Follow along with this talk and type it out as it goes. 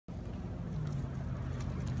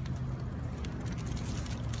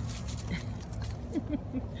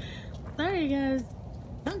There he goes.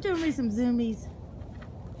 Come do me some zoomies.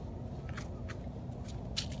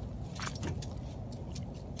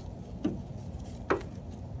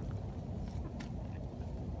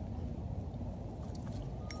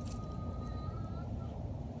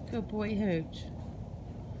 Good boy, Hooch.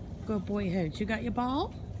 Good boy, Hooch. You got your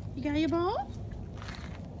ball? You got your ball?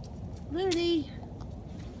 Rootie.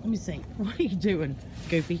 Let me see. What are you doing,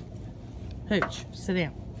 Goofy? Hooch, sit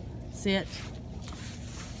down. Sit.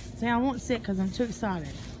 See, I won't sit because I'm too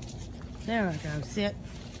excited. There I go. Sit.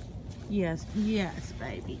 Yes, yes,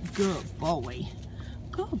 baby. Good boy.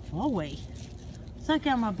 Good boy. Suck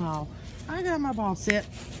out my ball. I got my ball. Sit.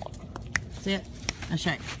 Sit. Now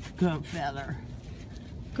shake. Good feather.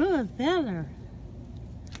 Good feather.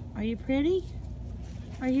 Are you pretty?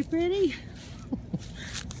 Are you pretty?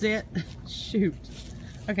 Sit. Shoot.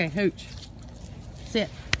 Okay, Hooch. Sit.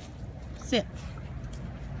 Sit.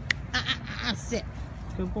 Sit.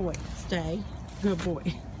 Good boy. Stay. Good boy.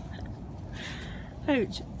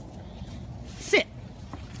 Hooch. Sit.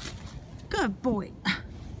 Good boy.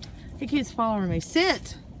 He keeps following me.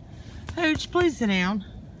 Sit. Hooch, please sit down.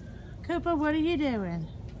 Koopa, what are you doing?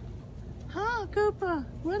 Huh, Koopa?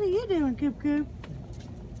 What are you doing, Coop Coop?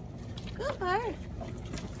 Koopa?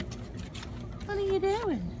 What are you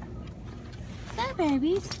doing? Say,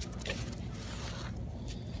 babies.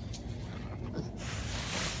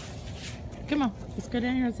 Come on, let's go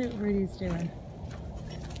down here and see what Rootie's doing.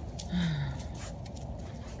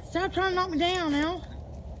 Stop trying to knock me down now.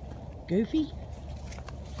 Goofy.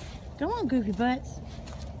 Come on, Goofy butts.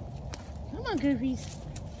 Come on, Goofies.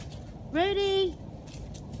 Rootie.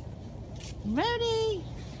 Rootie.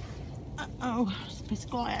 Uh-oh, it's a piece of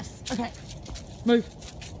glass. Okay, move.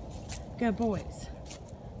 Good boys.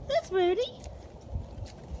 That's Rootie.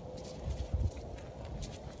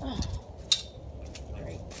 Oh,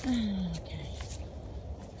 great. Okay.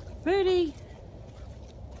 Rootie.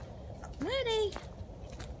 Rootie.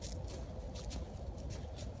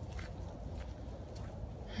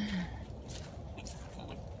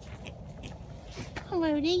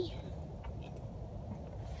 Rootie.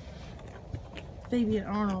 Baby and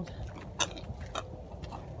Arnold.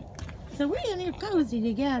 So we're in here cozy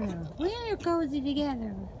together. We're in here cozy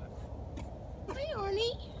together. Hey,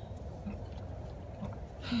 Arnie.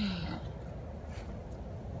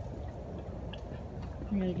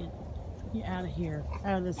 I'm gonna get you out of here,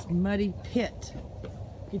 out of this muddy pit.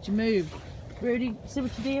 Get you moved. Rootie, see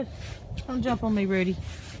what you did? Don't jump on me, Rootie.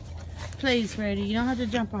 Please, Rootie, you don't have to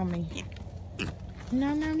jump on me.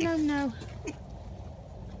 No, no, no, no.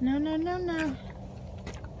 No, no, no, no.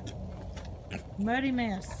 Muddy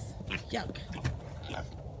mess. Yuck.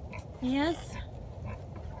 Yes?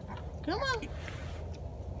 Come on.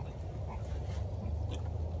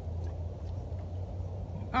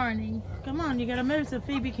 Arnie, come on, you gotta move so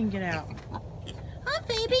Phoebe can get out. Hi,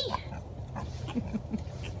 Phoebe.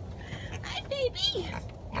 Hi, Phoebe.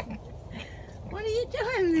 What are you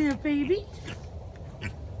doing there, Phoebe?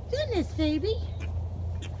 Goodness, Phoebe.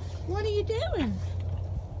 What are you doing?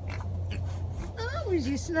 Oh, was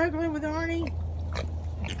you snuggling with Arnie?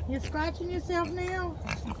 You scratching yourself now?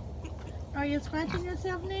 Are you scratching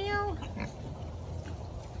yourself now?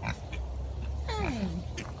 Hey.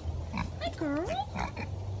 Hi, girl.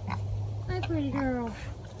 Hi, pretty girl.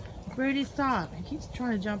 Rootie, stop. He keeps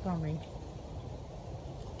trying to jump on me.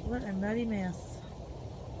 What a muddy mess.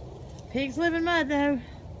 Pigs live in mud, though.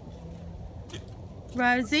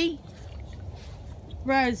 Rosie?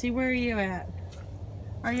 Rosie, where are you at?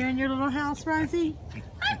 Are you in your little house, Rosie?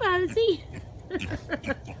 Hi, Rosie.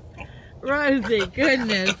 Rosie,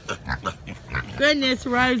 goodness. Goodness,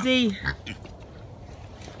 Rosie.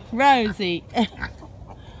 Rosie.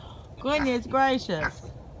 Goodness gracious.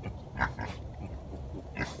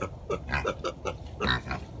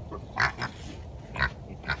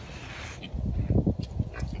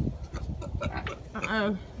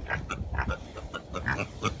 Uh-oh.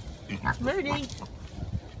 Rootie.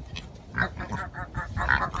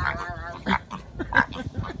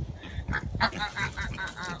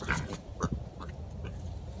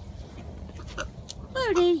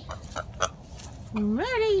 Rootie.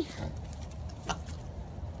 Rootie.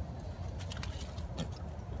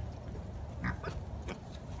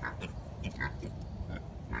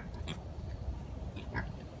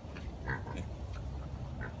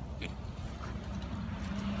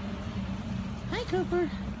 Hi, Cooper.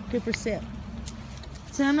 Cooper, sit.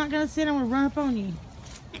 So I'm not gonna sit. I'm gonna run up on you.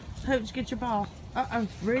 Hooch, get your ball. Uh-oh.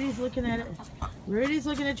 Rootie's looking at it. Rootie's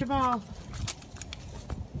looking at your ball.